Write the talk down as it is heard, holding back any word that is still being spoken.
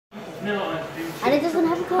And it doesn't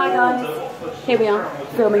have a colour. Hi guys, here we are,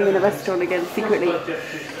 filming in a restaurant again, secretly.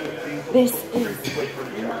 This is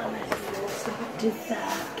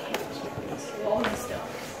dessert kitchen.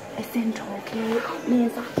 It's in Torquay, near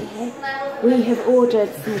Zach here. We have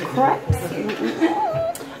ordered some crepes,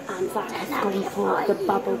 and Zach has gone for the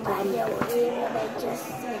bubblegum,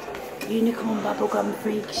 unicorn bubblegum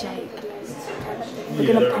Freakshake. We're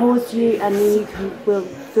going to pause you and then we'll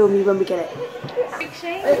film you when we get it.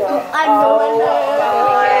 Freakshake? Oh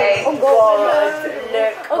my god!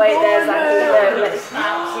 Look, wait, there's actually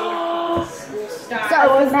Size I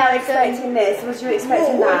was not expecting this. Was you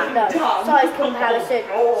expecting that? No. Size comparison.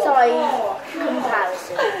 Size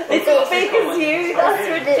comparison. It's as big as you. That's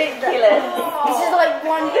ridiculous. This is like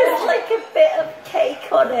one. There's like a bit of cake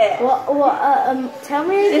on it. What? Tell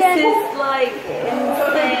me again. This is like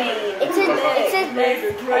insane. It's a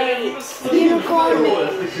cake.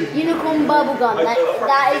 unicorn bubblegum.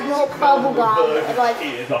 That is not bubblegum.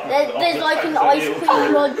 There's like an ice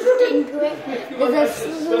cream lodged into it. There's a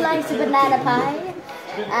slice of banana pie.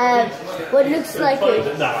 What looks like it.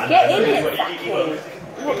 Get in it, Zachy.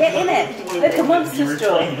 Get in it. Look, a monster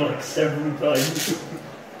straw. Like several times.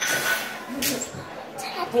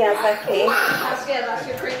 Yeah, Zachy. That's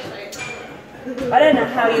your Freakshake. I don't know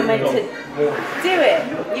how you're meant to do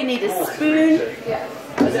it. You need a spoon.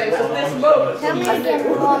 Tell me again.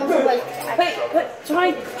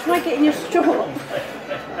 Try getting your straw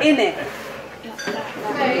in it.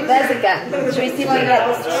 There's a gap. Should we see if we can get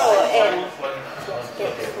the straw in?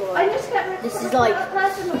 This is like.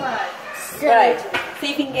 Right.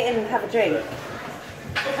 See if you can get in and have a drink.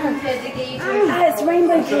 It's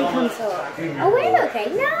rainbow drink on top. Oh, rainbow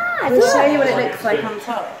cake? No. We'll show you what it looks like on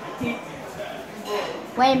top.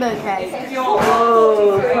 Rainbow cake.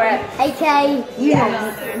 Oh, crap. AK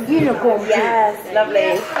unicorn. Yes,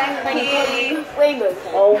 lovely. Thank you. Rainbow cake.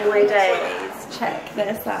 Oh my days. Check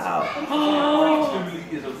this out.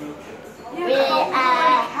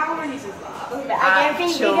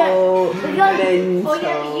 Actual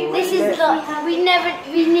mental. This is like we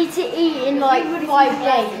need to eat in like 5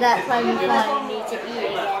 days. That's why we finally need to eat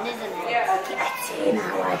again, isn't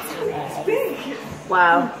it?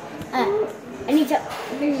 Wow. I need to.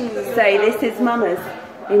 So this is Mamas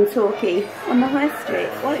in Torquay on the high street.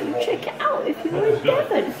 Why don't you check it out if you're in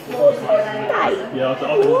Devon? Yeah, I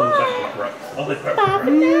think correct.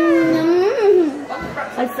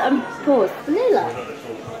 I think I'm paused. Vanilla.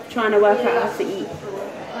 Trying to work out how to eat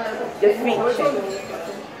the Freakshake.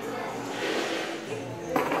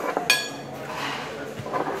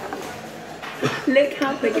 Look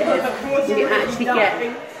how big it is. You can actually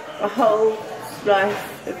get a whole slice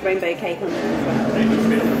of rainbow cake on there as well.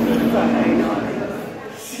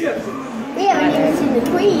 So nice. We haven't even seen the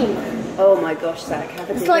cream. Oh my gosh, Zach, have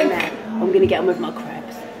a dig in there. I'm going to get on with my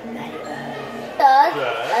crepes.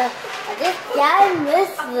 I just can't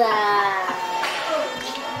miss that.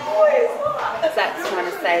 Zach's trying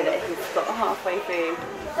to say that he's got halfway through.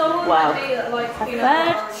 Wow, a third.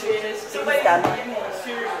 He's done.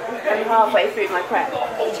 I'm halfway through my crepe,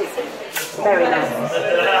 which is very nice.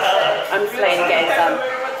 I'm slowly getting some.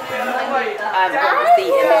 Obviously,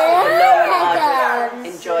 it's a long, hard,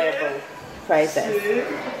 enjoyable process.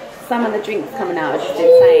 Some of the drinks coming out are just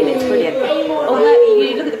insane. It's brilliant. Although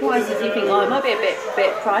you look at the prices, you think, oh, it might be a bit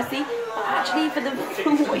pricey. But actually, for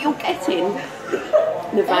what you're getting,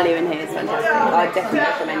 the value in here is fantastic. I definitely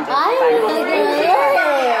recommend it.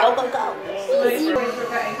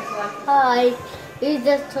 Hi, who's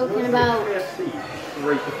just talking about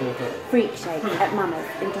Freakshake at Mamas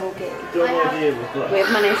in Torquay. We've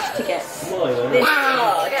managed to get this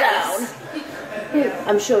bar down.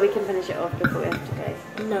 I'm sure we can finish it off before we have to go.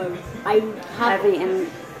 No, I've eaten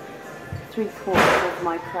 3/4 of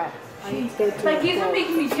my crepe. I need to go to the door.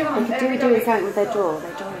 They could do something with their door.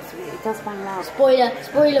 Their door is really, it does bang loud. Spoiler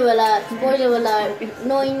alert,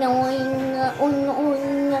 Noing,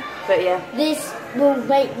 noing. But yeah. This will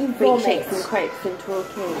make you vomit. Freakshakes and crepes in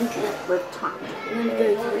Torquay with time. I'm going to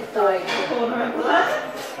go to the door.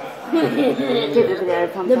 Give the video a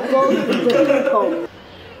thumbs up. The bomb.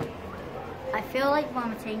 I feel like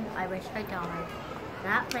vomiting. I wish I died.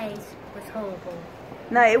 That place was horrible.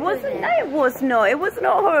 No, it wasn't. No, it was not. It was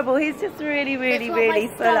not horrible. He's just really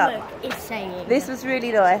full up. Is saying. This was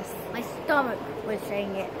really nice. My stomach was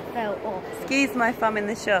saying it fell off. Excuse my thumb in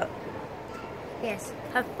the shot. Yes,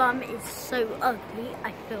 her thumb is so ugly.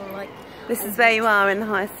 I feel like. This is where you are in the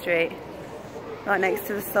high street, right next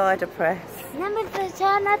to the cider press. Remember the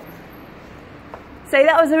channel? So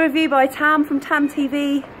that was a review by Tam from Tam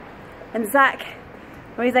TV, and Zach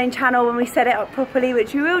on his own channel when we set it up properly,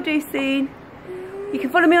 which we will do soon. You can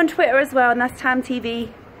follow me on Twitter as well, and that's Tam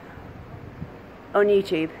TV. on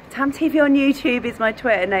YouTube. Tam TV on YouTube is my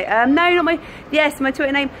Twitter name. No, not my, yes, my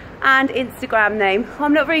Twitter name and Instagram name.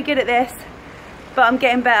 I'm not very good at this, but I'm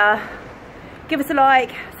getting better. Give us a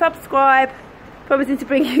like, subscribe, promising to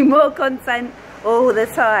bring you more content all the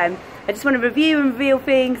time. I just want to review and reveal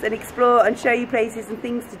things and explore and show you places and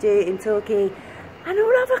things to do in Torquay and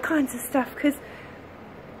all other kinds of stuff, because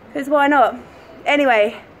why not?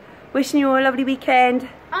 Anyway, wishing you all a lovely weekend.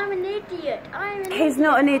 I'm an idiot. He's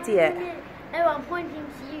not an idiot. No, I'm pointing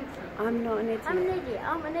to you. I'm not an idiot. I'm an idiot.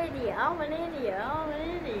 I'm an idiot. I'm an idiot. I'm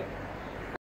an idiot.